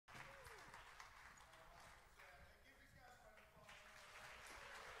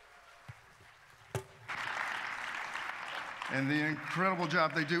and the incredible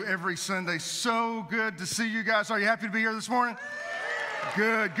job they do every Sunday. So good to see you guys. Are you happy to be here this morning?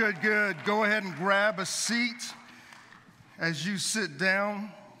 Good, good, good. Go ahead and grab a seat as you sit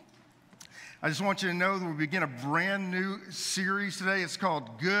down. I just want you to know that we begin a brand new series today. It's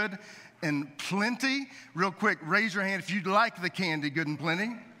called Good and Plenty. Real quick, raise your hand if you like the candy Good and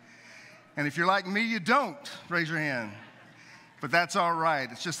Plenty. And if you're like me, you don't, raise your hand. But that's all right.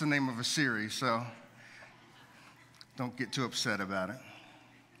 It's just the name of a series, so don't get too upset about it.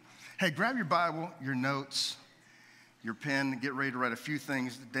 Hey, grab your Bible, your notes, your pen, and get ready to write a few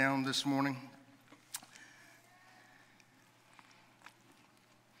things down this morning.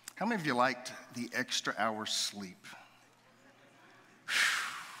 How many of you liked the extra hour sleep?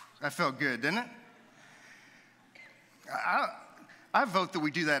 That felt good, didn't it? I vote that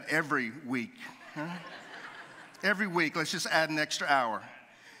we do that every week. Huh? Every week, let's just add an extra hour.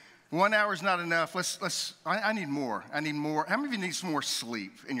 1 hour is not enough. I need more. I need more. How many of you need some more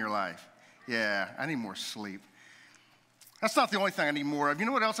sleep in your life? Yeah, I need more sleep. That's not the only thing I need more of. You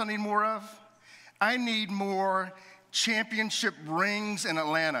know what else I need more of? I need more championship rings in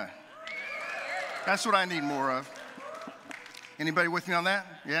Atlanta. That's what I need more of. Anybody with me on that?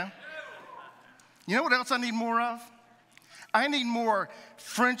 Yeah? You know what else I need more of? I need more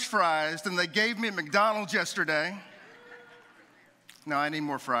French fries than they gave me at McDonald's yesterday. No, I need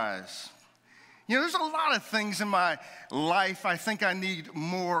more fries. You know, there's a lot of things in my life I think I need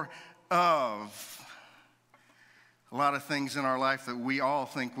more of. A lot of things in our life that we all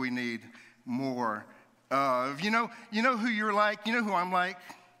think we need more of. You know who you're like? You know who I'm like?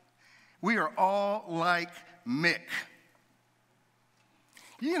 We are all like Mick.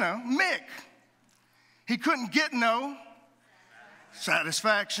 You know, Mick. He couldn't get no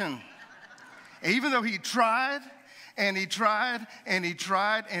satisfaction. Even though he tried, and he tried, and he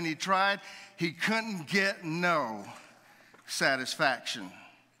tried, and he tried, he couldn't get no satisfaction.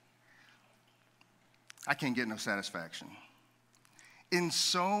 I can't get no satisfaction in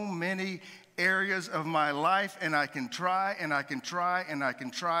so many areas of my life, and I can try, and I can try, and I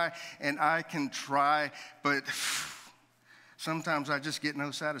can try, and I can try, but sometimes I just get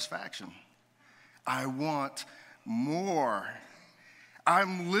no satisfaction. I want more.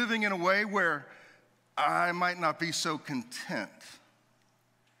 I'm living in a way where I might not be so content.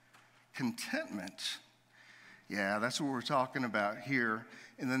 Contentment. Yeah, that's what we're talking about here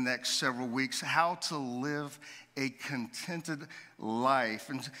in the next several weeks, how to live a contented life.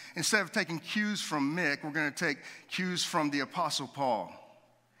 And instead of taking cues from Mick, we're going to take cues from the Apostle Paul,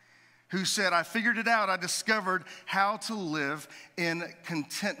 who said, I figured it out. I discovered how to live in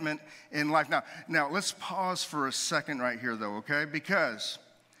contentment in life. Now let's pause for a second right here, though, okay? Because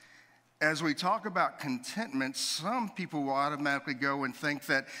as we talk about contentment, some people will automatically go and think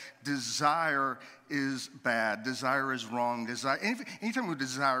that desire is bad, desire is wrong. Anytime we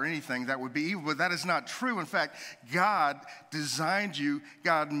desire anything, that would be evil, but that is not true. In fact, God designed you,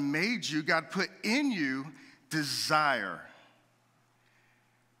 God made you, God put in you desire.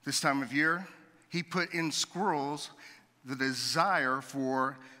 This time of year, he put in squirrels the desire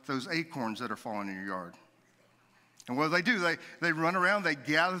for those acorns that are falling in your yard. And what do? They run around, they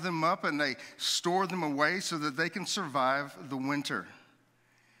gather them up, and they store them away so that they can survive the winter.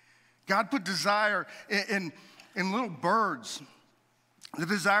 God put desire in little birds, the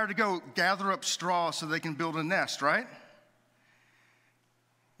desire to go gather up straw so they can build a nest, right?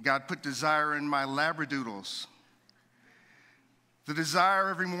 God put desire in my labradoodles. The desire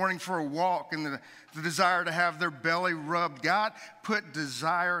every morning for a walk and the desire to have their belly rubbed. God put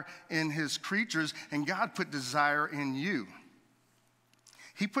desire in his creatures, and God put desire in you.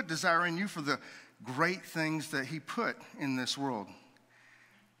 He put desire in you for the great things that he put in this world,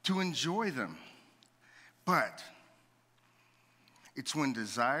 to enjoy them. But it's when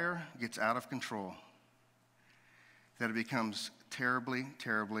desire gets out of control that it becomes terribly,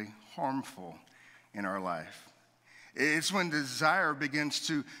 terribly harmful in our life. It's when desire begins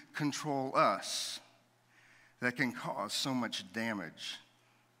to control us that can cause so much damage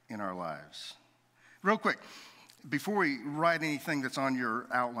in our lives. Real quick, before we write anything that's on your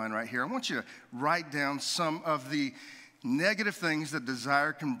outline right here, I want you to write down some of the negative things that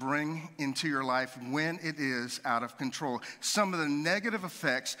desire can bring into your life when it is out of control. Some of the negative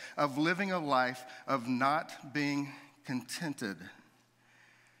effects of living a life of not being contented.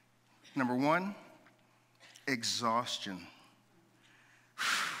 Number one, exhaustion.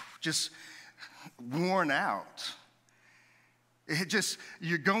 Just worn out.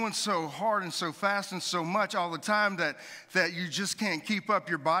 You're going so hard and so fast and so much all the time that you just can't keep up.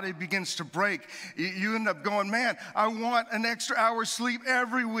 Your body begins to break. You end up going, man, I want an extra hour's sleep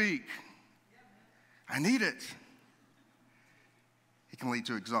every week. I need it. can lead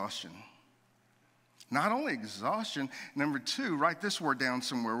to exhaustion. Not only exhaustion, number two, write this word down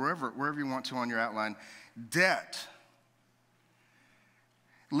somewhere, wherever you want to on your outline, debt.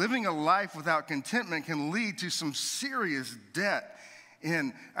 Living a life without contentment can lead to some serious debt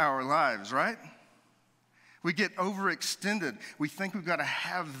in our lives, right? We get overextended. We think we've got to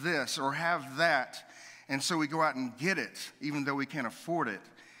have this or have that, and so we go out and get it, even though we can't afford it,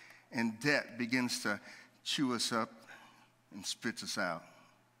 and debt begins to chew us up and spits us out.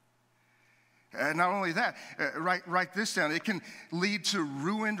 Not only that, write this down. It can lead to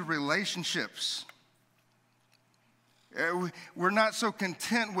ruined relationships. We're not so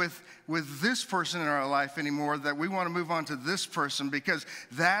content with this person in our life anymore that we want to move on to this person because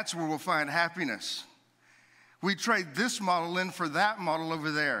that's where we'll find happiness. We trade this model in for that model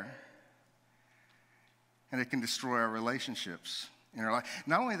over there. And it can destroy our relationships in our life.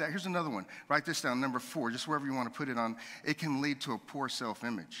 Not only that, here's another one. Write this down, number 4, just wherever you want to put it on. It can lead to a poor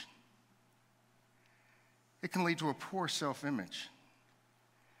self-image. It can lead to a poor self-image.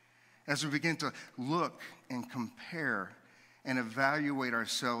 As we begin to look and compare and evaluate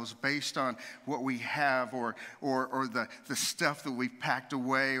ourselves based on what we have or the stuff that we've packed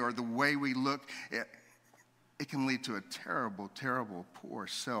away or the way we look, it can lead to a terrible, terrible, poor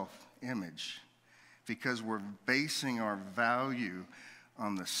self-image because we're basing our value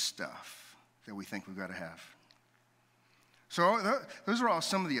on the stuff that we think we've got to have. So those are all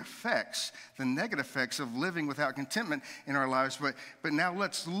some of the effects, the negative effects of living without contentment in our lives. But now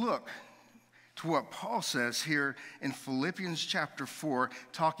let's look to what Paul says here in Philippians chapter 4,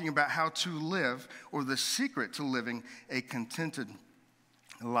 talking about how to live, or the secret to living a contented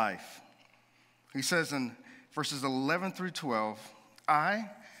life. He says in verses 11 through 12, I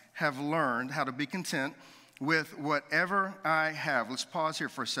have learned how to be content with whatever I have. Let's pause here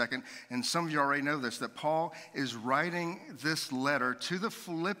for a second. And some of you already know this, that Paul is writing this letter to the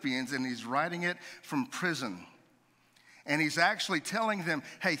Philippians, and he's writing it from prison. And he's actually telling them,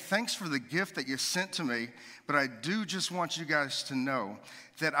 hey, thanks for the gift that you sent to me, but I do just want you guys to know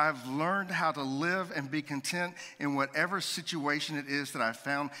that I've learned how to live and be content in whatever situation it is that I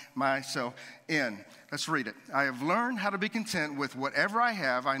found myself in. Let's read it. I have learned how to be content with whatever I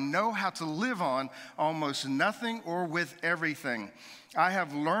have. I know how to live on almost nothing or with everything. I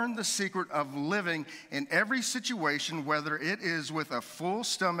have learned the secret of living in every situation, whether it is with a full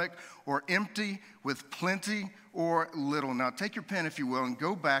stomach or empty, with plenty or little. Now take your pen, if you will, and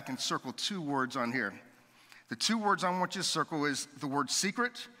go back and circle 2 words on here. The 2 words I want you to circle is the word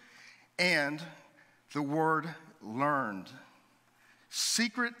secret and the word learned.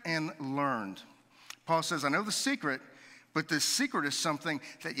 Secret and learned. Paul says, I know the secret, but the secret is something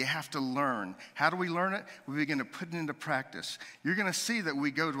that you have to learn. How do we learn it? We begin to put it into practice. You're going to see that we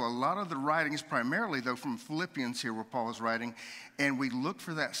go to a lot of the writings, primarily, though, from Philippians here where Paul is writing, and we look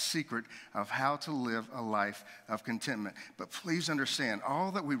for that secret of how to live a life of contentment. But please understand,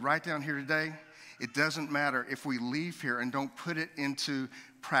 all that we write down here today, it doesn't matter if we leave here and don't put it into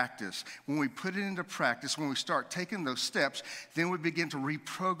practice. When we put it into practice, when we start taking those steps, then we begin to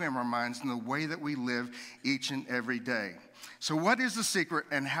reprogram our minds in the way that we live each and every day. So what is the secret,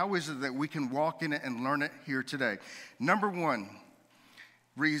 and how is it that we can walk in it and learn it here today? Number 1,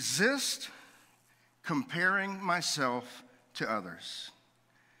 resist comparing myself to others.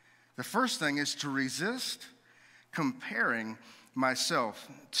 The first thing is to resist comparing myself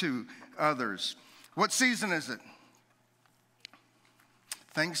to others. What season is it?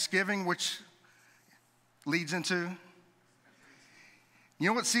 Thanksgiving, which leads into, you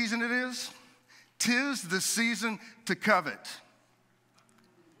know what season it is? 'Tis the season to covet.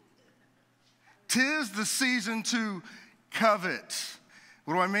 'Tis the season to covet.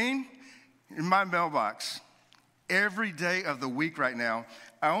 What do I mean? In my mailbox, every day of the week right now,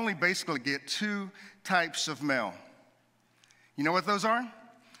 I only basically get 2 types of mail. You know what those are?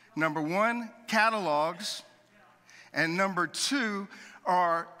 Number 1, catalogs, and number 2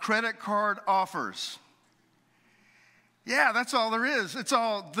 are credit card offers. Yeah, that's all there is. It's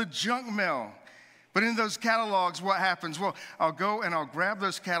all the junk mail. But in those catalogs, what happens? Well, I'll go and I'll grab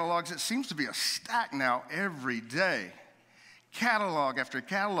those catalogs. It seems to be a stack now every day. Catalog after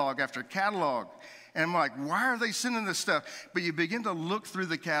catalog after catalog. And I'm like, why are they sending this stuff? But you begin to look through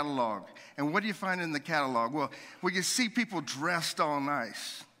the catalog. And what do you find in the catalog? Well, you see people dressed all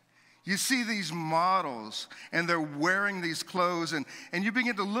nice. You see these models, and they're wearing these clothes, and you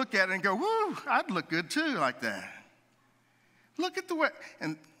begin to look at it and go, woo, I'd look good too like that. Look at the way,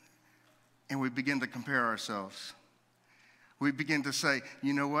 and we begin to compare ourselves. We begin to say,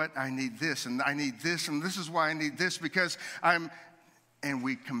 you know what, I need this, and I need this, and this is why I need this, because and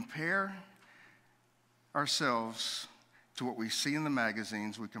we compare ourselves to what we see in the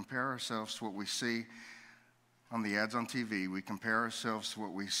magazines. We compare ourselves to what we see on the ads on TV. We compare ourselves to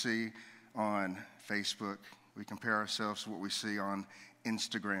what we see on Facebook. We compare ourselves to what we see on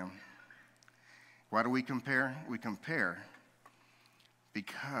Instagram. Why do we compare? We compare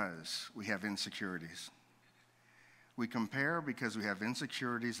because we have insecurities. We compare because we have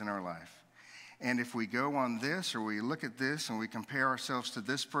insecurities in our life. And if we go on this or we look at this and we compare ourselves to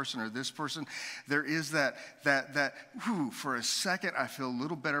this person or this person, there is that for a second I feel a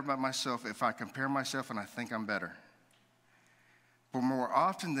little better about myself if I compare myself and I think I'm better. But more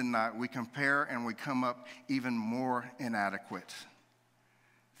often than not, we compare and we come up even more inadequate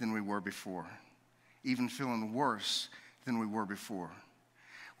than we were before, even feeling worse than we were before.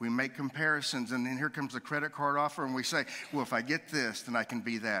 We make comparisons, and then here comes the credit card offer, and we say, well, if I get this, then I can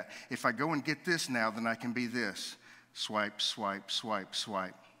be that. If I go and get this now, then I can be this. Swipe, swipe, swipe,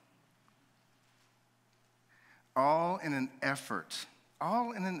 swipe. All in an effort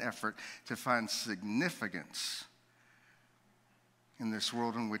to find significance in this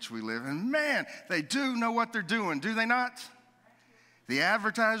world in which we live. And man, they do know what they're doing, do they not? The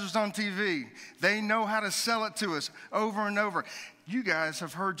advertisers on TV, they know how to sell it to us over and over. You guys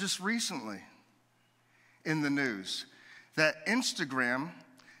have heard just recently in the news that Instagram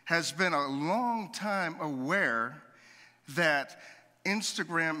has been a long time aware that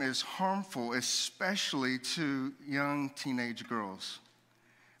Instagram is harmful, especially to young teenage girls.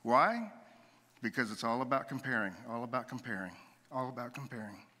 Why? Because it's all about comparing, all about comparing, all about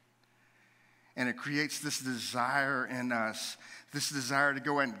comparing. And it creates this desire in us, this desire to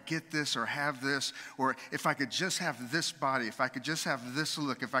go and get this or have this, or if I could just have this body, if I could just have this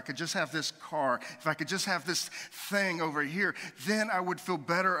look, if I could just have this car, if I could just have this thing over here, then I would feel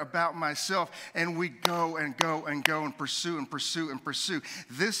better about myself. And we go and go and go and pursue and pursue and pursue.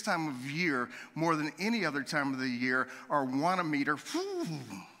 This time of year, more than any other time of the year, our want-a-meter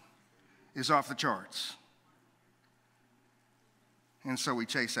is off the charts. And so we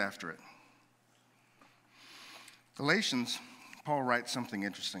chase after it. Galatians, Paul writes something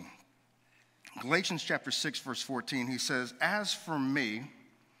interesting. Galatians chapter 6, verse 14, he says, "As for me,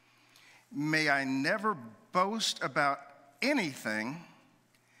 may I never boast about anything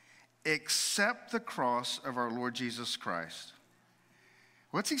except the cross of our Lord Jesus Christ."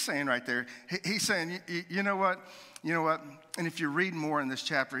 What's he saying right there? He's saying, you know what? You know what? And if you read more in this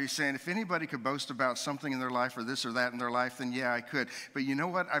chapter, he's saying, if anybody could boast about something in their life or this or that in their life, then yeah, I could. But you know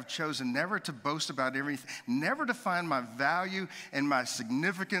what? I've chosen never to boast about everything, never to find my value and my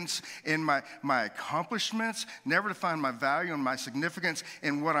significance in my accomplishments, never to find my value and my significance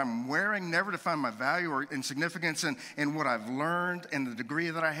in what I'm wearing, never to find my value or in significance in what I've learned and the degree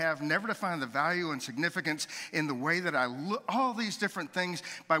that I have, never to find the value and significance in the way that I look, all these different things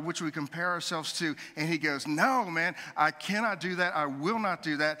by which we compare ourselves to. And he goes, no, man, I cannot do that. I will not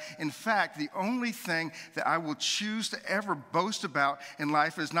do that. In fact, the only thing that I will choose to ever boast about in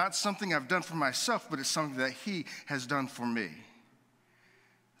life is not something I've done for myself, but it's something that he has done for me.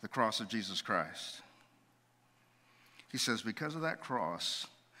 The cross of Jesus Christ. He says, because of that cross,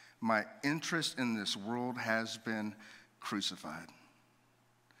 my interest in this world has been crucified.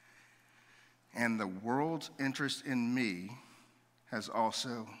 And the world's interest in me has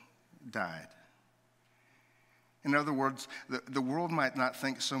also died. In other words, the world might not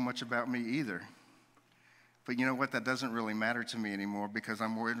think so much about me either. But you know what? That doesn't really matter to me anymore because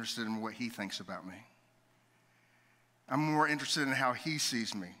I'm more interested in what he thinks about me. I'm more interested in how he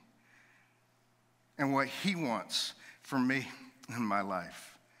sees me and what he wants for me in my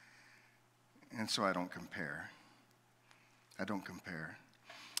life. And so I don't compare. I don't compare.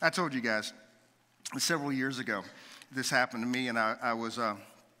 I told you guys several years ago, this happened to me, and I was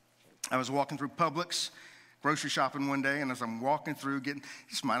walking through Publix, grocery shopping one day, and as I'm walking through,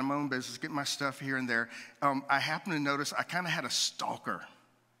 just minding my own business, getting my stuff here and there, I happened to notice I kind of had a stalker.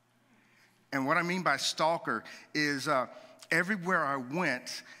 And what I mean by stalker is everywhere I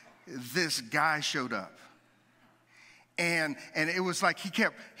went, this guy showed up. And it was like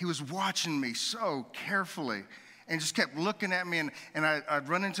he was watching me so carefully and just kept looking at me, and I'd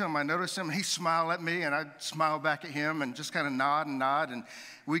run into him, I noticed him, and he'd smile at me, and I'd smile back at him and just kind of nod, and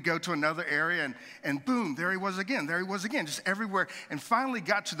we'd go to another area, and boom, there he was again, just everywhere, and finally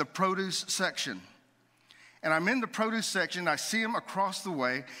got to the produce section. And I'm in the produce section, I see him across the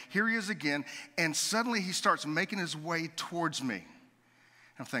way, here he is again, and suddenly he starts making his way towards me.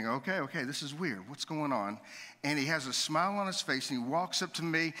 I'm thinking, okay, this is weird, what's going on? And he has a smile on his face, and he walks up to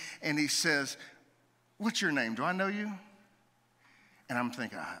me, and he says, "What's your name? Do I know you?" And I'm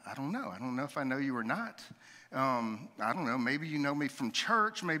thinking, I don't know. I don't know if I know you or not. I don't know. Maybe you know me from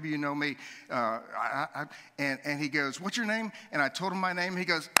church. Maybe you know me. And he goes, what's your name? And I told him my name. He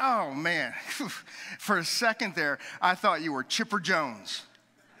goes, oh, man. For a second there, I thought you were Chipper Jones.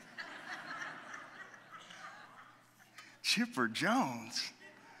 Chipper Jones.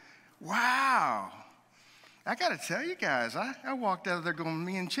 Wow. I got to tell you guys, I walked out of there going,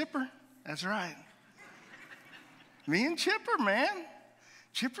 me and Chipper. That's right. Me and Chipper, man.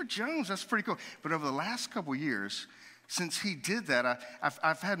 Chipper Jones, that's pretty cool. But over the last couple years, since he did that,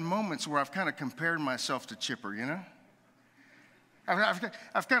 I've had moments where I've kind of compared myself to Chipper, you know? I've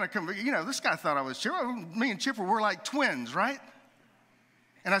kind of, this guy thought I was Chipper. Me and Chipper, we're like twins, right?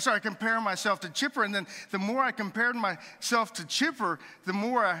 And I started comparing myself to Chipper, and then the more I compared myself to Chipper, the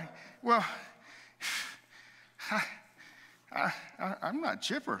more I'm not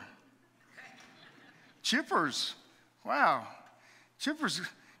Chipper. Chipper's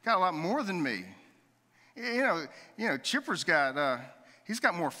got a lot more than me. Chipper's got, he's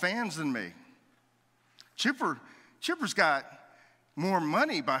got more fans than me. Chipper's got more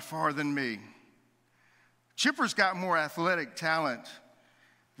money by far than me. Chipper's got more athletic talent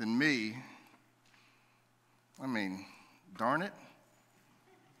than me. I mean, darn it.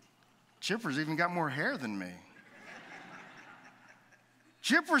 Chipper's even got more hair than me.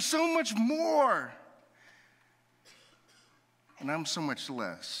 Chipper's so much more. And I'm so much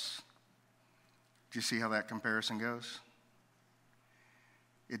less. Do you see how that comparison goes?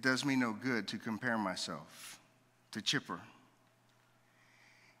 It does me no good to compare myself to Chipper.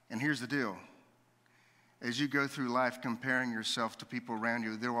 And here's the deal. As you go through life comparing yourself to people around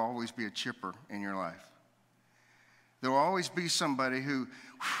you, there will always be a Chipper in your life. There will always be somebody who,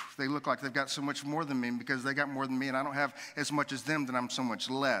 they look like they've got so much more than me, and because they got more than me and I don't have as much as them, then I'm so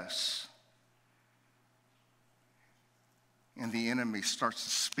much less. And the enemy starts to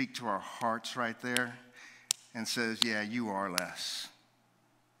speak to our hearts right there and says, yeah, you are less.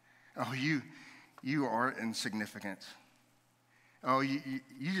 Oh, you are insignificant. Oh, you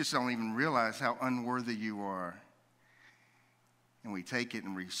just don't even realize how unworthy you are. And we take it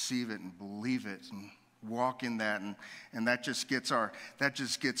and receive it and believe it and walk in that, and that just gets our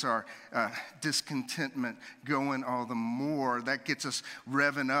discontentment going all the more. That gets us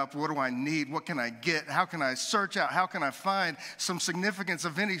revving up. What do I need? What can I get? How can I search out? How can I find some significance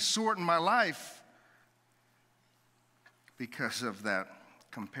of any sort in my life? Because of that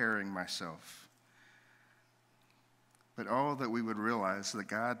comparing myself. But all that we would realize that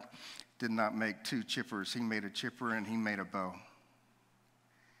God did not make two Chippers. He made a Chipper and he made a Bo.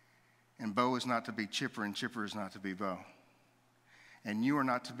 And Bo is not to be Chipper, and Chipper is not to be Bo. And you are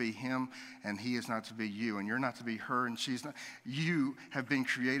not to be him, and he is not to be you. And you're not to be her, and she's not. You have been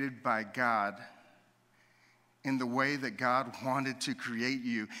created by God in the way that God wanted to create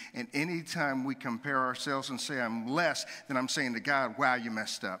you. And anytime we compare ourselves and say, I'm less, then I'm saying to God, wow, you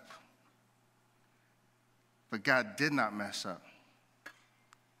messed up. But God did not mess up.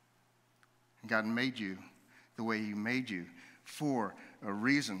 God made you the way he made you for a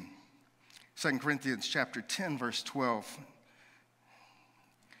reason. 2 Corinthians chapter 10, verse 12.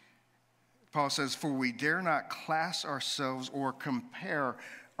 Paul says, for we dare not class ourselves or compare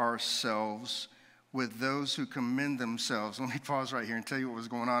ourselves with those who commend themselves. Let me pause right here and tell you what was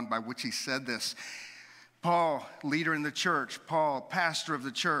going on by which he said this. Paul, leader in the church. Paul, pastor of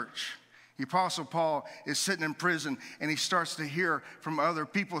the church. The Apostle Paul is sitting in prison, and he starts to hear from other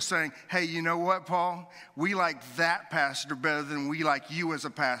people saying, hey, you know what, Paul? We like that pastor better than we like you as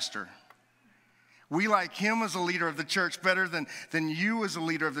a pastor. We like him as a leader of the church better than you as a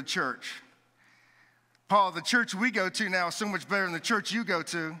leader of the church. Paul, the church we go to now is so much better than the church you go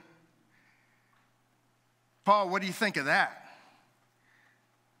to. Paul, what do you think of that?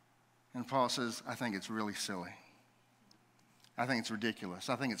 And Paul says, I think it's really silly. I think it's ridiculous.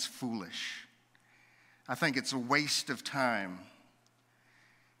 I think it's foolish. I think it's a waste of time.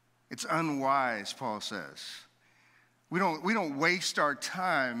 It's unwise, Paul says. We don't waste our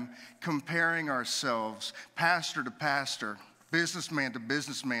time comparing ourselves, pastor to pastor, businessman to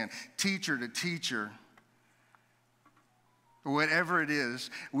businessman, teacher to teacher. Whatever it is,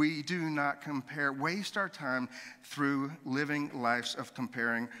 we do not waste our time through living lives of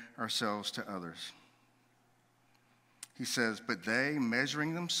comparing ourselves to others. He says, but they,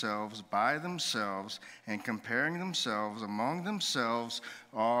 measuring themselves by themselves and comparing themselves among themselves,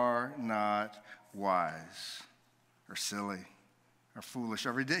 are not wise, or silly, or foolish,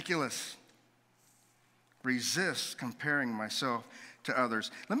 or ridiculous. Resist comparing myself to others.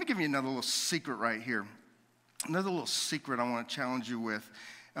 Let me give you another little secret right here. Another little secret I want to challenge you with.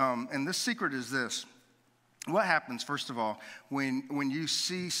 And this secret is this. What happens, first of all, when you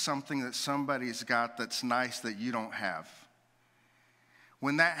see something that somebody's got that's nice that you don't have?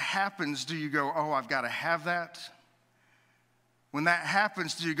 When that happens, do you go, oh, I've got to have that? When that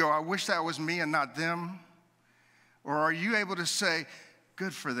happens, do you go, I wish that was me and not them? Or are you able to say,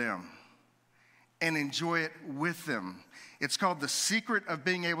 good for them, and enjoy it with them? It's called the secret of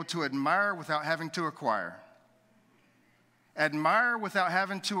being able to admire without having to acquire. Admire without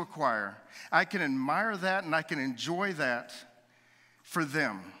having to acquire. I can admire that and I can enjoy that for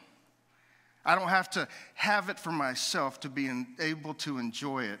them. I don't have to have it for myself to be able to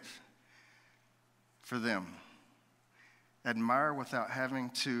enjoy it for them. Admire without having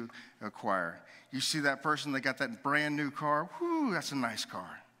to acquire. You see that person, they got that brand new car. Whoo, that's a nice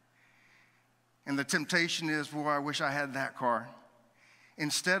car. And the temptation is, boy, I wish I had that car.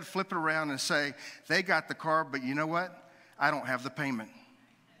 Instead, flip it around and say, they got the car, but you know what? I don't have the payment.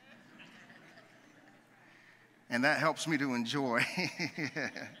 And that helps me to enjoy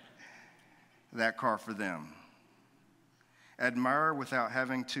that car for them. Admire without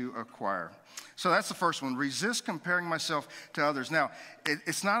having to acquire. So that's the first one. Resist comparing myself to others. Now,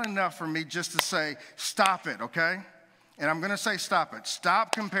 it's not enough for me just to say, stop it, okay? And I'm going to say stop it.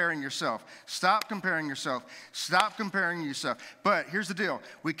 Stop comparing yourself. Stop comparing yourself. Stop comparing yourself. But here's the deal.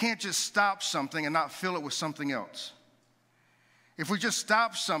 We can't just stop something and not fill it with something else. If we just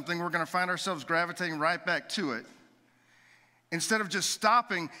stop something, we're going to find ourselves gravitating right back to it. Instead of just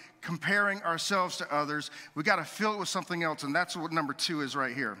stopping comparing ourselves to others, we got to fill it with something else, and that's what number 2 is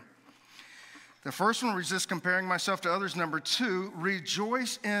right here. The first one, resist comparing myself to others. Number 2,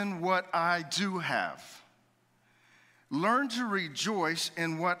 rejoice in what I do have. Learn to rejoice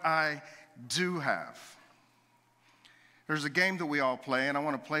in what I do have. There's a game that we all play, and I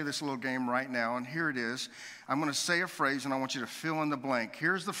want to play this little game right now, and here it is. I'm going to say a phrase, and I want you to fill in the blank.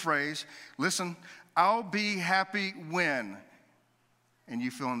 Here's the phrase. Listen, I'll be happy when, and you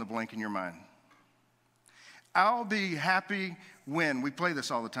fill in the blank in your mind. I'll be happy when. We play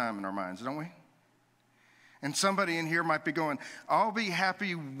this all the time in our minds, don't we? And somebody in here might be going, I'll be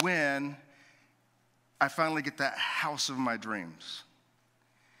happy when I finally get that house of my dreams.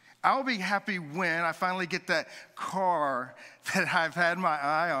 I'll be happy when I finally get that car that I've had my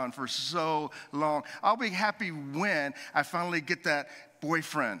eye on for so long. I'll be happy when I finally get that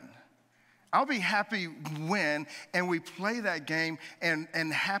boyfriend. I'll be happy when, and we play that game, and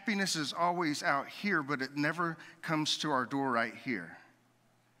happiness is always out here, but it never comes to our door right here.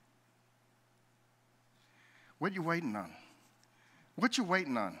 What you waiting on? What you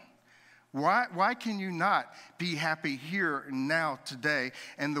waiting on? Why can you not be happy here now today?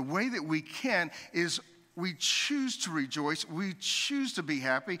 And the way that we can is we choose to rejoice, we choose to be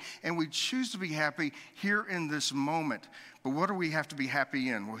happy, and we choose to be happy here in this moment. But what do we have to be happy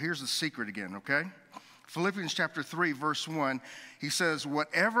in? Well, here's the secret again, okay? Philippians chapter 3, verse 1, he says,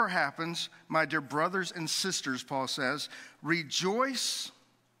 whatever happens, my dear brothers and sisters, Paul says, rejoice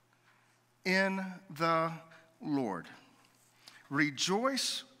in the Lord.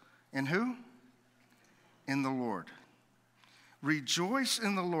 Rejoice in who? In the Lord. Rejoice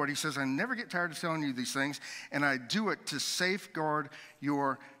in the Lord. He says, I never get tired of telling you these things, and I do it to safeguard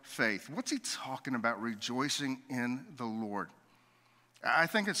your faith. What's he talking about, rejoicing in the Lord? I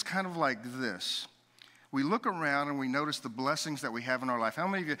think it's kind of like this. We look around and we notice the blessings that we have in our life. How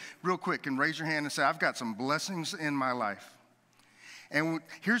many of you, real quick, can raise your hand and say, I've got some blessings in my life? And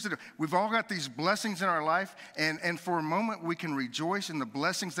here's the deal. We've all got these blessings in our life, and for a moment we can rejoice in the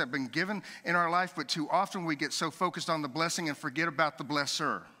blessings that have been given in our life, but too often we get so focused on the blessing and forget about the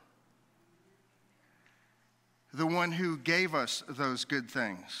blesser, the one who gave us those good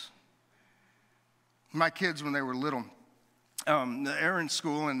things. My kids, when they were little, they're in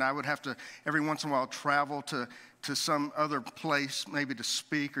school, and I would have to every once in a while travel to some other place, maybe to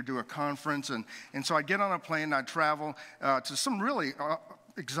speak or do a conference. And so I'd get on a plane and I'd travel to some really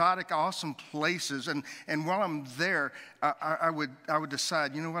exotic, awesome places. And while I'm there, I would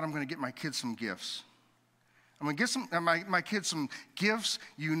decide, you know what, I'm going to get my kids some gifts. I'm going to get my kids some gifts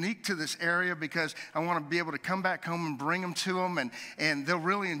unique to this area because I want to be able to come back home and bring them to them, and they'll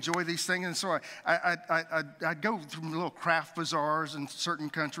really enjoy these things. And so I'd go through little craft bazaars in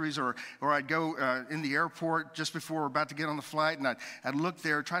certain countries, or I'd go in the airport just before we're about to get on the flight, and I'd look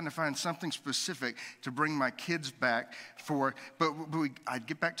there trying to find something specific to bring my kids back for. But I'd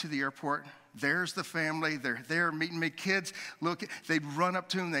get back to the airport. There's the family. They're there meeting me. Kids, look, they'd run up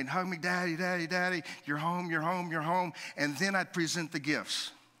to them. They'd hug me, Daddy, Daddy, Daddy. You're home, you're home, you're home. And then I'd present the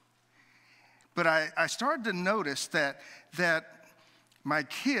gifts. But I started to notice that my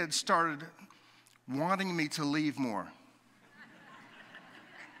kids started wanting me to leave more.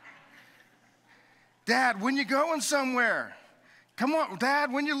 Dad, when you going somewhere? Come on,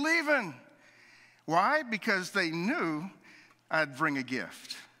 Dad, when you leaving? Why? Because they knew I'd bring a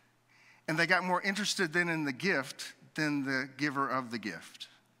gift. And they got more interested then in the gift than the giver of the gift.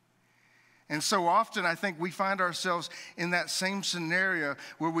 And so often I think we find ourselves in that same scenario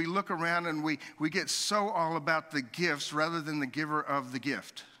where we look around and we get so all about the gifts rather than the giver of the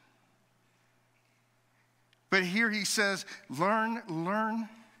gift. But here he says, learn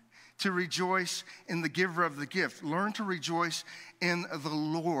to rejoice in the giver of the gift. Learn to rejoice in the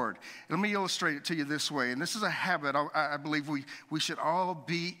Lord. Let me illustrate it to you this way. And this is a habit I believe we should all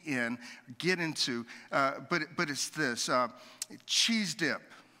get into. But it's this, cheese dip.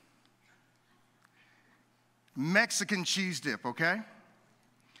 Mexican cheese dip, okay?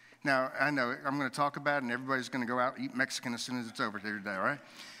 Now, I know I'm going to talk about it, and everybody's going to go out and eat Mexican as soon as it's over here today, all right?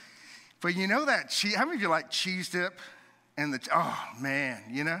 But you know that cheese, how many of you like cheese dip? And oh, man,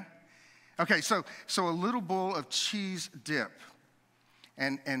 you know? Okay, so a little bowl of cheese dip.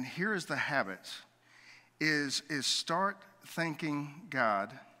 And here is the habit, is start thanking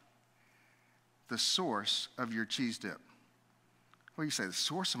God, the source of your cheese dip. Well, you say, the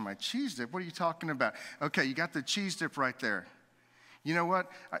source of my cheese dip? What are you talking about? Okay, you got the cheese dip right there. You know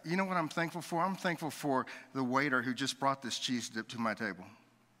what? You know what I'm thankful for? I'm thankful for the waiter who just brought this cheese dip to my table.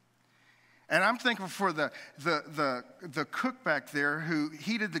 And I'm thankful for the cook back there who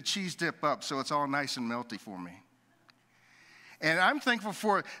heated the cheese dip up so it's all nice and melty for me. And I'm thankful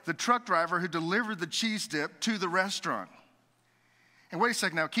for the truck driver who delivered the cheese dip to the restaurant. And wait a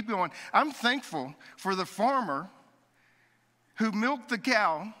second now, keep going. I'm thankful for the farmer who milked the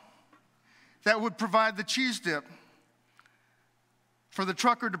cow that would provide the cheese dip, for the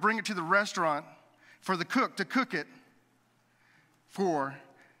trucker to bring it to the restaurant, for the cook to cook it, for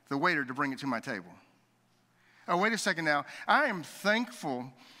the waiter to bring it to my table. Oh, wait a second now. I am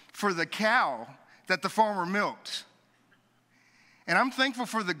thankful for the cow that the farmer milked. And I'm thankful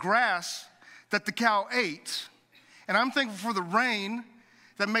for the grass that the cow ate. And I'm thankful for the rain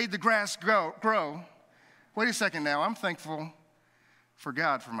that made the grass grow. Wait a second now. I'm thankful for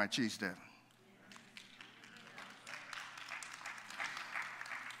God for my cheese dip.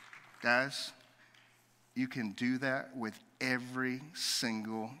 Guys, you can do that with every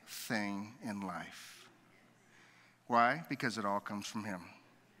single thing in life. Why? Because it all comes from Him.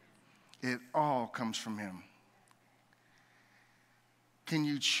 It all comes from Him. Can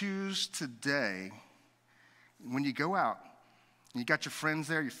you choose today, when you go out, you got your friends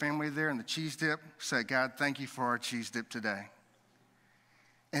there, your family there, and the cheese dip, say, God, thank you for our cheese dip today.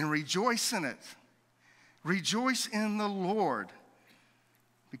 And rejoice in it. Rejoice in the Lord,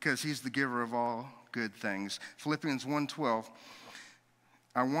 because He's the giver of all good things. Philippians 1:12,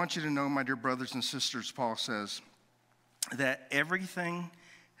 I want you to know, my dear brothers and sisters, Paul says, that everything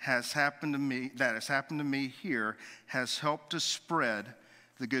that has happened to me here has helped to spread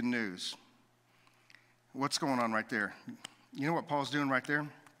the good news. What's going on right there? You know what Paul's doing right there?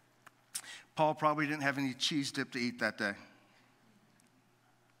 Paul probably didn't have any cheese dip to eat that day.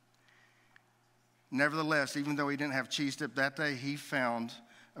 Nevertheless, even though he didn't have cheese dip that day, he found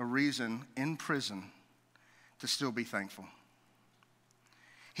a reason in prison to still be thankful.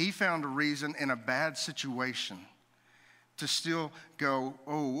 He found a reason in a bad situation to still go,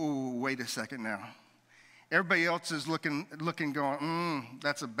 oh, wait a second now. Everybody else is looking going,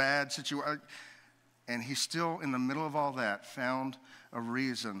 that's a bad situation. And he still, in the middle of all that, found a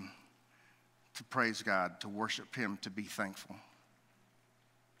reason to praise God, to worship Him, to be thankful.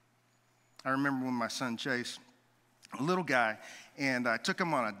 I remember when my son Chase, a little guy, and I took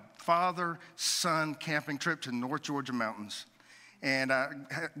him on a father-son camping trip to North Georgia mountains. And I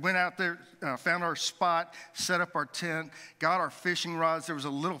went out there, found our spot, set up our tent, got our fishing rods. There was a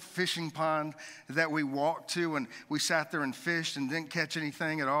little fishing pond that we walked to, and we sat there and fished and didn't catch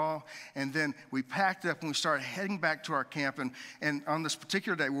anything at all. And then we packed up and we started heading back to our camp. And on this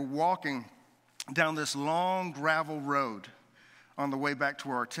particular day, we're walking down this long gravel road on the way back to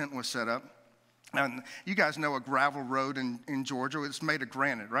where our tent was set up. And you guys know a gravel road in Georgia. It's made of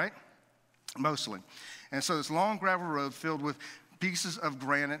granite, right? Mostly. And so this long gravel road filled with pieces of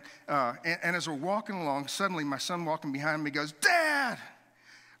granite. And as we're walking along, suddenly my son walking behind me goes, Dad,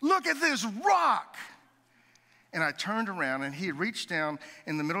 look at this rock. And I turned around, and he had reached down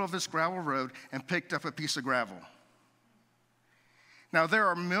in the middle of this gravel road and picked up a piece of gravel. Now, there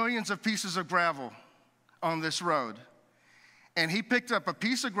are millions of pieces of gravel on this road. And he picked up a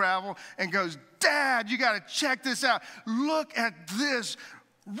piece of gravel and goes, Dad, you got to check this out. Look at this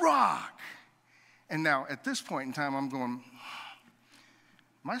rock. And now, at this point in time, I'm going,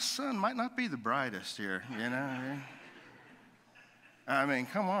 my son might not be the brightest here, you know. I mean,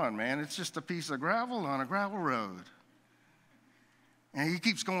 come on, man. It's just a piece of gravel on a gravel road. And he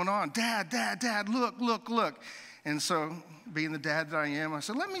keeps going on, Dad, look. And so, being the dad that I am, I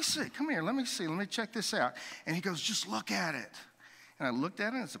said, let me see. Come here, let me see. Let me check this out. And he goes, just look at it. And I looked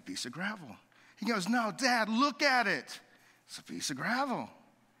at it, and it's a piece of gravel. He goes, no, Dad, look at it. It's a piece of gravel.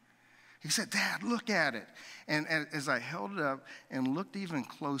 He said, Dad, look at it. And as I held it up and looked even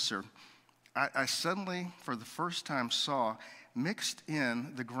closer, I suddenly, for the first time, saw mixed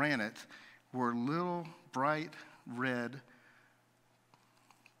in the granite were little bright red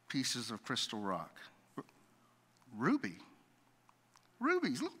pieces of crystal rock. Rubies,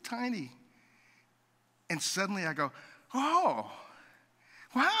 little tiny. And suddenly I go, oh,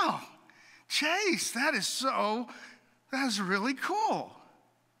 wow, Chase, that is really cool.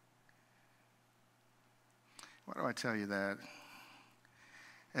 Why do I tell you that?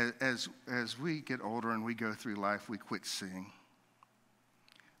 As we get older and we go through life, we quit seeing.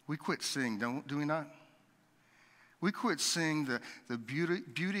 We quit seeing, do we not? We quit seeing the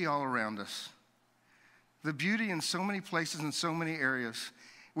beauty all around us. The beauty in so many places, in so many areas.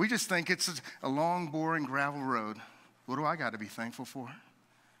 We just think it's a long, boring gravel road. What do I got to be thankful for?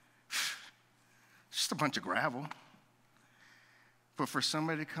 Just a bunch of gravel. But for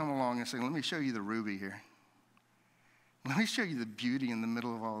somebody to come along and say, let me show you the ruby here. Let me show you the beauty in the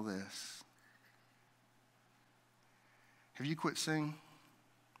middle of all this. Have you quit seeing?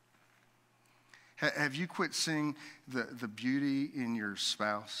 Have you quit seeing the beauty in your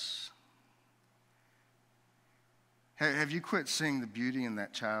spouse? Have you quit seeing the beauty in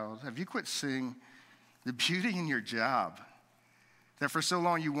that child? Have you quit seeing the beauty in your job? That for so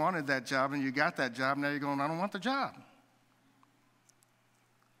long you wanted that job and you got that job, now you're going, I don't want the job.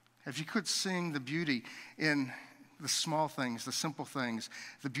 Have you quit seeing the beauty in the small things, the simple things,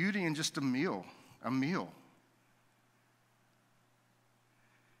 the beauty in just a meal?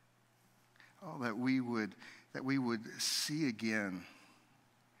 Oh, that we would see again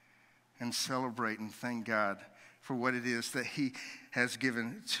and celebrate and thank God for what it is that he has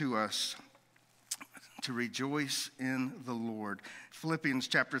given to us, to rejoice in the Lord. Philippians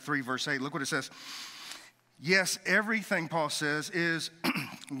chapter 3, verse 8, look what it says. Yes, everything, Paul says, is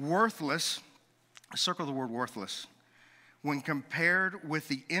worthless. Circle the word worthless. When compared with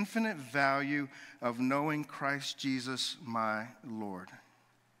the infinite value of knowing Christ Jesus, my Lord.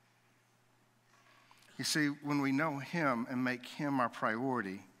 You see, when we know him and make him our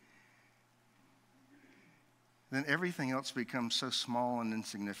priority, then everything else becomes so small and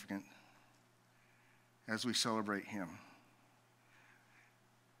insignificant as we celebrate him.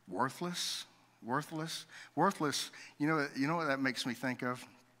 Worthless. You know what that makes me think of?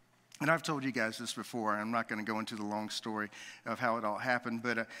 And I've told you guys this before. I'm not going to go into the long story of how it all happened.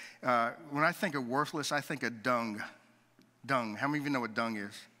 But when I think of worthless, I think of dung. Dung. How many of you know what dung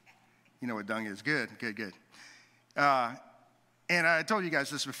is? You know what dung is. Good. And I told you guys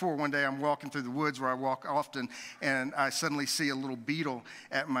this before. One day I'm walking through the woods where I walk often, and I suddenly see a little beetle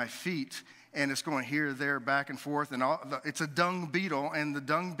at my feet. And it's going here, there, back and forth. And it's a dung beetle, and the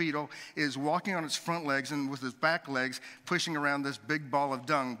dung beetle is walking on its front legs and with its back legs pushing around this big ball of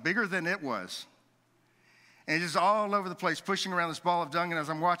dung, bigger than it was. And it's just all over the place, pushing around this ball of dung. And as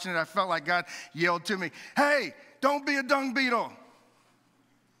I'm watching it, I felt like God yelled to me, hey, don't be a dung beetle.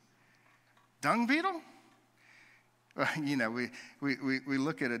 Dung beetle? You know, we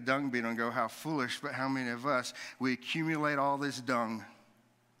look at a dung beetle and go, how foolish, but how many of us, we accumulate all this dung.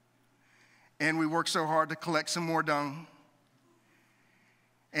 And we work so hard to collect some more dung.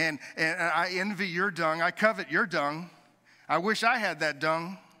 And I envy your dung. I covet your dung. I wish I had that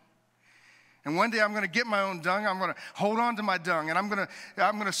dung. And one day I'm going to get my own dung. I'm going to hold on to my dung. And I'm going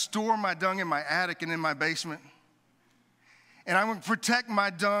to store my dung in my attic and in my basement. And I'm going to protect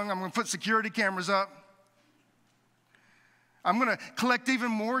my dung. I'm going to put security cameras up. I'm going to collect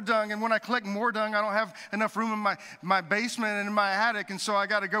even more dung, and when I collect more dung, I don't have enough room in my basement and in my attic, and so I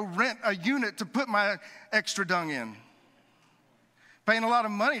got to go rent a unit to put my extra dung in. Paying a lot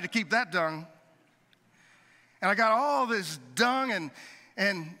of money to keep that dung. And I got all this dung,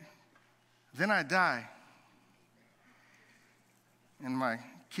 and then I die. And my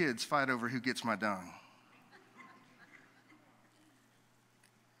kids fight over who gets my dung.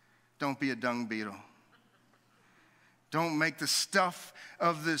 Don't be a dung beetle. Don't make the stuff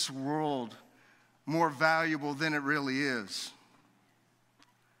of this world more valuable than it really is.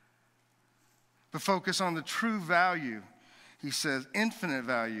 But focus on the true value, he says, infinite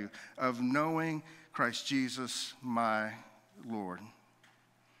value of knowing Christ Jesus, my Lord.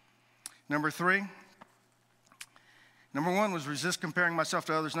 Number 3, Number one was resist comparing myself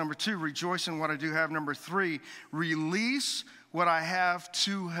to others. Number two, rejoice in what I do have. Number three, release what I have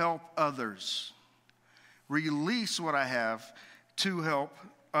to help others. Release what I have to help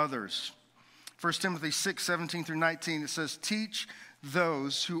others. 1 Timothy 6, 17 through 19, it says, teach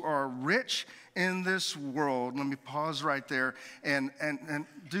those who are rich in this world. Let me pause right there and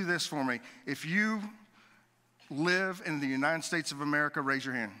do this for me. If you live in the United States of America, raise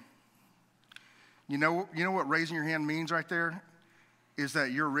your hand. You know what raising your hand means right there? Is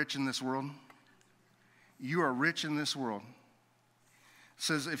that you're rich in this world. You are rich in this world. It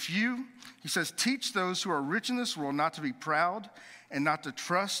says, he says, teach those who are rich in this world not to be proud and not to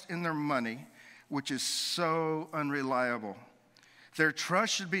trust in their money, which is so unreliable. Their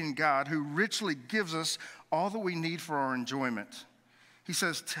trust should be in God, who richly gives us all that we need for our enjoyment. He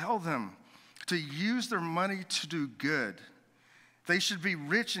says, tell them to use their money to do good. They should be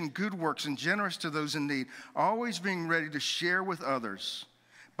rich in good works and generous to those in need, always being ready to share with others.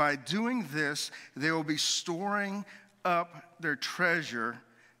 By doing this, they will be storing up their treasure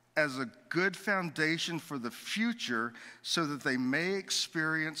as a good foundation for the future so that they may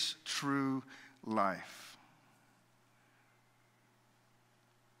experience true life.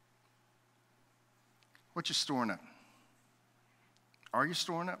 What you storing up? Are you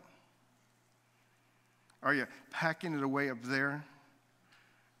storing up? Are you packing it away up there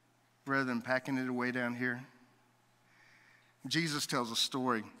rather than packing it away down here? Jesus tells a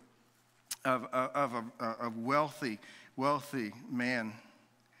story of a wealthy man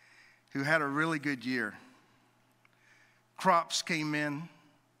who had a really good year. Crops came in,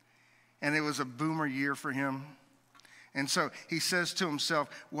 and it was a boomer year for him. And so he says to himself,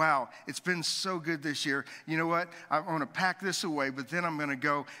 wow, it's been so good this year. You know what? I'm going to pack this away, but then I'm going to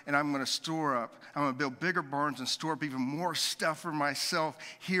go and I'm going to store up. I'm going to build bigger barns and store up even more stuff for myself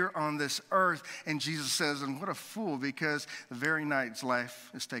here on this earth. And Jesus says, and what a fool, because the very night his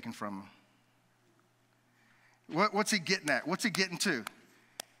life is taken from him. What's he getting at? What's he getting to?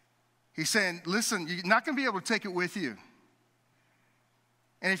 He's saying, listen, you're not going to be able to take it with you.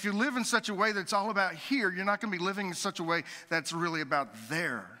 And if you live in such a way that it's all about here, you're not going to be living in such a way that's really about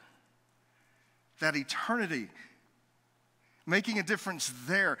there. That eternity, making a difference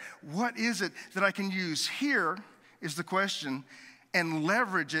there. What is it that I can use here is the question, and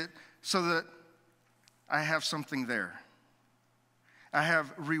leverage it so that I have something there. I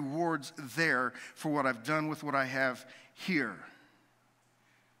have rewards there for what I've done with what I have here.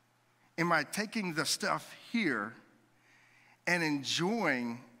 Am I taking the stuff here and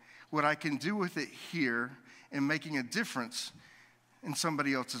enjoying what I can do with it here and making a difference in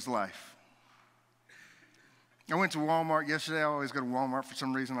somebody else's life? I went to Walmart yesterday. I always go to Walmart for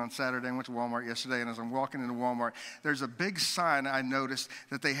some reason on Saturday. I went to Walmart yesterday, and as I'm walking into Walmart, there's a big sign I noticed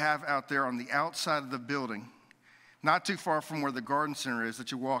that they have out there on the outside of the building, not too far from where the garden center is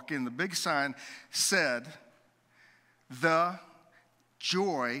that you walk in. The big sign said, "The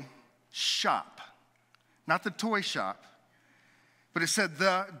Joy Shop." Not the toy shop, but it said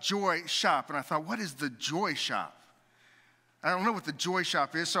The Joy Shop. And I thought, what is the Joy Shop? I don't know what the Joy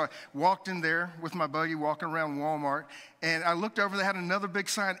Shop is. So I walked in there with my buddy walking around Walmart, and I looked over, they had another big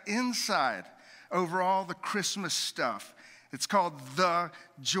sign inside over all the Christmas stuff. It's called The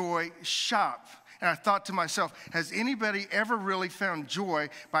Joy Shop. And I thought to myself, has anybody ever really found joy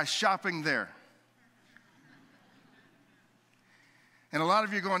by shopping there? And a lot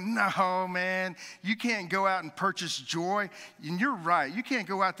of you are going, no, man, you can't go out and purchase joy. And you're right. You can't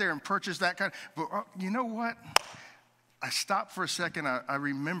go out there and purchase that kind. But you know what? I stopped for a second. I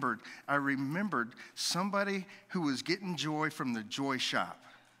remembered somebody who was getting joy from the Joy Shop.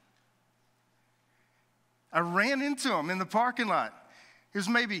 I ran into him in the parking lot. It was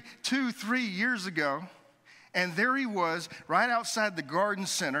maybe 2-3 years ago. And there he was right outside the garden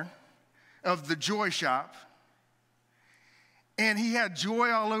center of the Joy Shop. And he had joy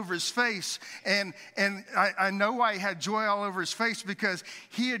all over his face. And I know why he had joy all over his face, because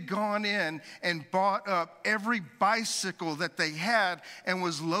he had gone in and bought up every bicycle that they had and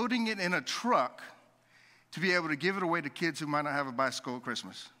was loading it in a truck to be able to give it away to kids who might not have a bicycle at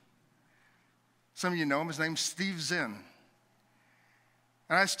Christmas. Some of you know him. His name's Steve Zinn.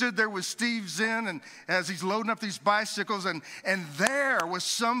 And I stood there with Steve Zinn, and as he's loading up these bicycles, and there was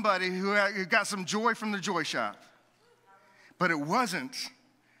somebody who got some joy from the Joy Shop. But it wasn't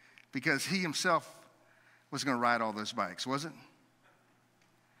because he himself was going to ride all those bikes, was it?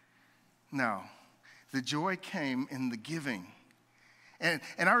 No. The joy came in the giving. And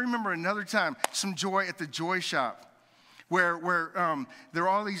I remember another time, some joy at the Joy Shop, where there are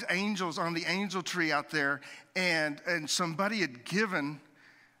all these angels on the angel tree out there, and somebody had given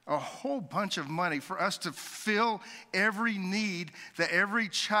a whole bunch of money for us to fill every need that every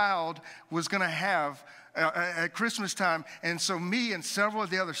child was going to have at Christmas time. And so me and several of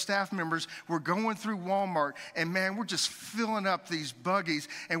the other staff members were going through Walmart, and man, we're just filling up these buggies,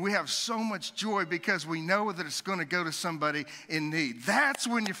 and we have so much joy because we know that it's going to go to somebody in need. That's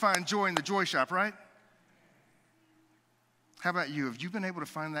when you find joy in the joy shop, right? How about you? Have you been able to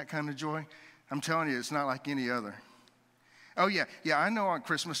find that kind of joy? I'm telling you, it's not like any other. Oh, yeah, I know on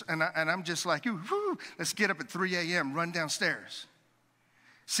Christmas, and I'm just like, whoo, let's get up at 3 a.m., run downstairs,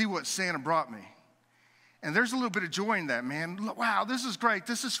 see what Santa brought me. And there's a little bit of joy in that, man. Wow, this is great,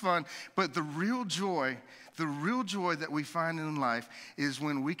 this is fun. But the real joy that we find in life is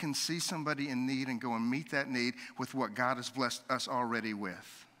when we can see somebody in need and go and meet that need with what God has blessed us already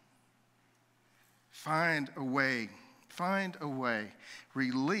with. Find a way,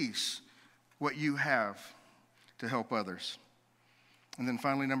 release what you have to help others. And then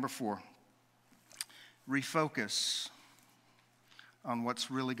finally, number 4, refocus on what's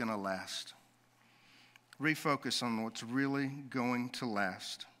really going to last. Refocus on what's really going to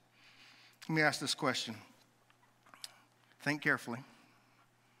last. Let me ask this question. Think carefully.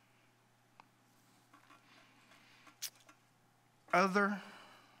 Other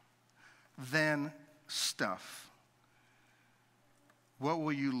than stuff, what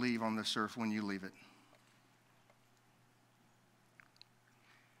will you leave on this earth when you leave it?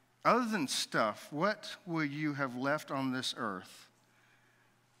 Other than stuff, what will you have left on this earth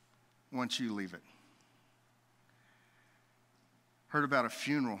once you leave it? Heard about a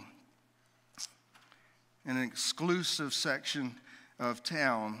funeral in an exclusive section of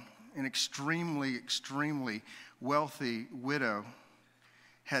town. An extremely, extremely wealthy widow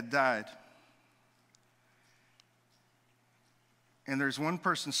had died. And there's one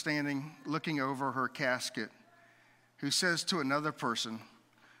person standing looking over her casket who says to another person,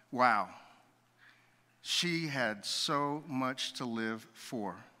 "Wow, she had so much to live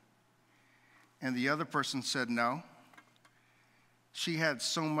for." And the other person said, "No, she had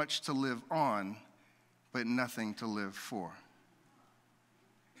so much to live on, but nothing to live for."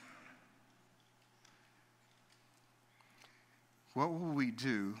 What will we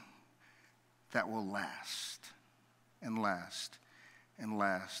do that will last and last and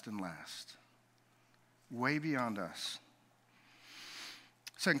last and last? Way beyond us.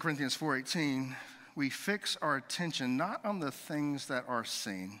 2 Corinthians 4:18, we fix our attention not on the things that are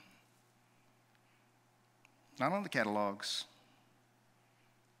seen, not on the catalogs,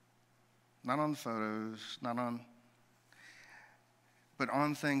 not on the photos, but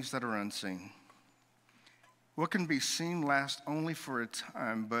on things that are unseen. What can be seen lasts only for a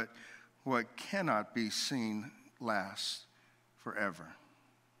time, but what cannot be seen lasts forever.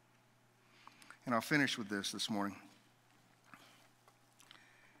 And I'll finish with this morning.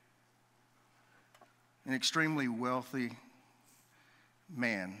 An extremely wealthy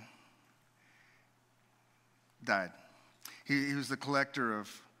man died. He was the collector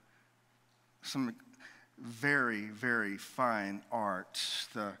of some very, very fine art,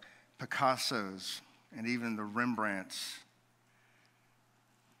 the Picassos and even the Rembrandts.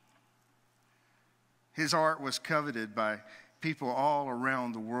 His art was coveted by people all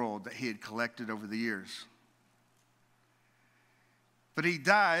around the world that he had collected over the years. But he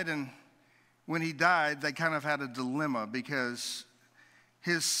died, and when he died, they kind of had a dilemma because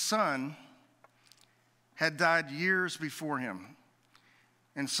his son had died years before him.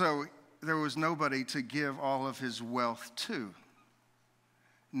 And so there was nobody to give all of his wealth to.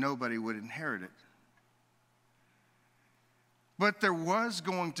 Nobody would inherit it. But there was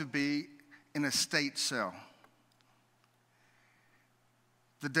going to be an estate sale.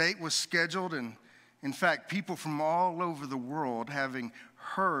 The date was scheduled, and in fact, people from all over the world, having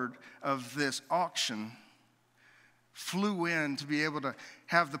heard of this auction, flew in to be able to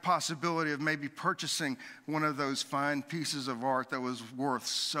have the possibility of maybe purchasing one of those fine pieces of art that was worth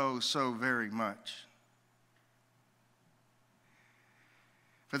so, so very much.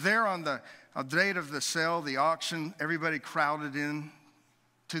 But there on the date of the sale, the auction, everybody crowded in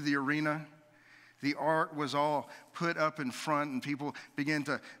to the arena. The art was all put up in front, and people began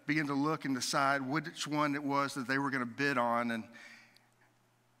to look and decide which one it was that they were going to bid on.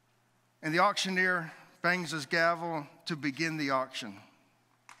 And the auctioneer bangs his gavel to begin the auction.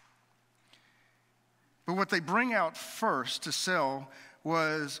 But what they bring out first to sell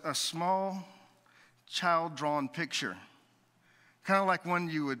was a small child-drawn picture, kind of like one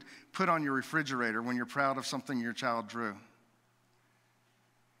you would put on your refrigerator when you're proud of something your child drew.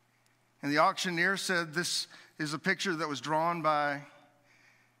 And the auctioneer said this is a picture that was drawn by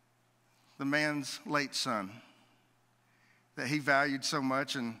the man's late son. that he valued so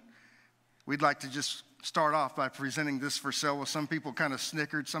much. And we'd like to just start off by presenting this for sale. Well, some people kind of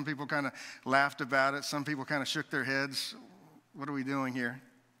snickered. Some people kind of laughed about it. Some people kind of shook their heads. What are we doing here?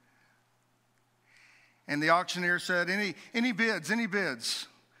 And the auctioneer said, any bids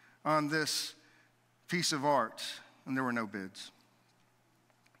on this piece of art? And there were no bids.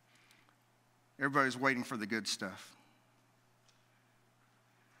 Everybody's waiting for the good stuff.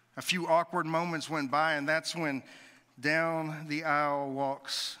 A few awkward moments went by, and that's when down the aisle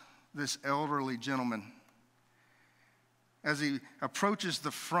walks this elderly gentleman. As he approaches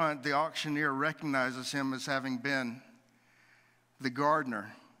the front, the auctioneer recognizes him as having been the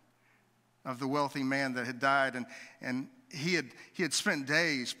gardener of the wealthy man that had died. And he had spent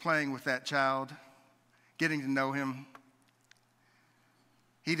days playing with that child, getting to know him.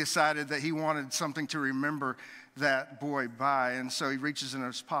 He decided that he wanted something to remember that boy by, and so he reaches in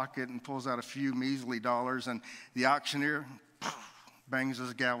his pocket and pulls out a few measly dollars, and the auctioneer bangs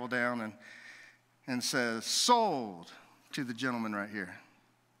his gavel down and says, "Sold," to the gentleman right here.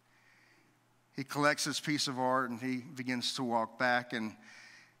 He collects his piece of art, and he begins to walk back, and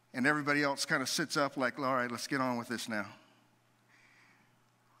everybody else kind of sits up like, all right, let's get on with this now.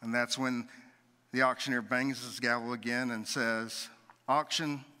 And that's when the auctioneer bangs his gavel again and says,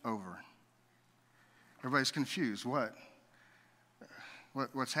 "Auction over." Everybody's confused.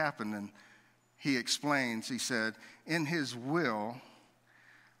 What's happened? And he explains, he said, in his will,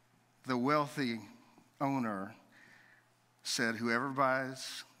 the wealthy owner said, "Whoever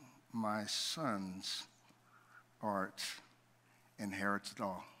buys my son's art inherits it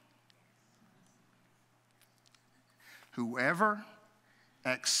all." Whoever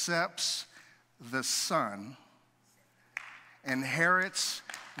accepts the Son inherits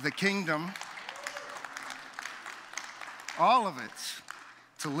the kingdom, all of it,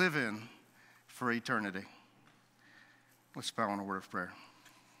 to live in for eternity. Let's bow in a word of prayer.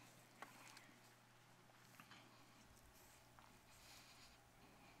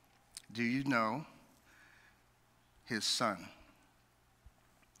 Do you know his Son?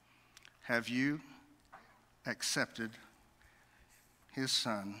 Have you accepted his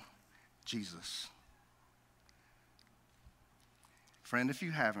Son, Jesus? Friend, if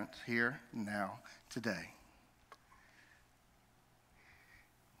you haven't, here, now, today,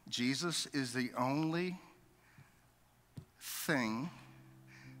 Jesus is the only thing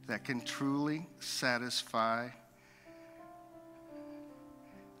that can truly satisfy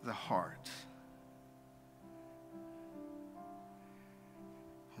the heart.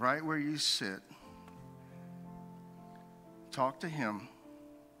 Right where you sit, talk to him.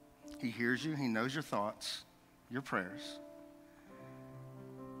 He hears you. He knows your thoughts, your prayers.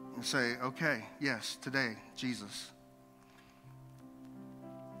 And say, okay, yes, today, Jesus,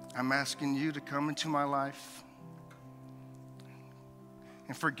 I'm asking you to come into my life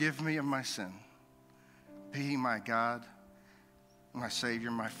and forgive me of my sin. Be my God, my Savior,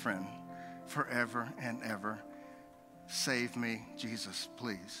 my friend, forever and ever. Save me, Jesus,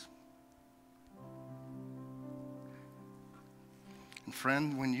 please. And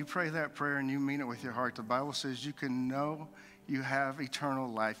friend, when you pray that prayer and you mean it with your heart, the Bible says you can know you have eternal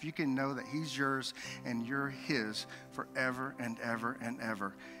life. You can know that he's yours and you're his forever and ever and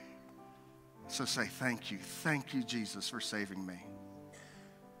ever. So say, thank you, Jesus, for saving me.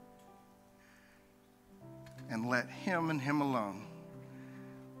 And let him and him alone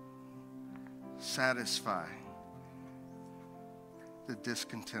satisfy the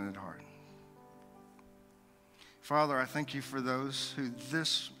discontented heart. Father, I thank you for those who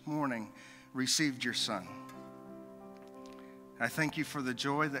this morning received your Son. I thank you for the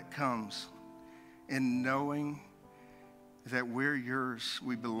joy that comes in knowing that we're yours.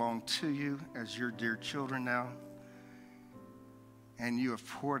 We belong to you as your dear children now. And you have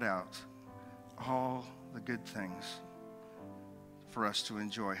poured out all the good things for us to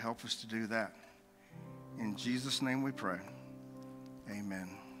enjoy. Help us to do that. In Jesus' name we pray. Amen.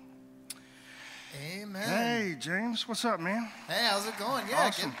 Amen. Hey, James, what's up, man? Hey, how's it going? Yeah,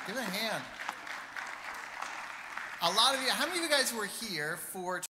 Awesome. give it a hand. A lot of you, how many of you guys were here for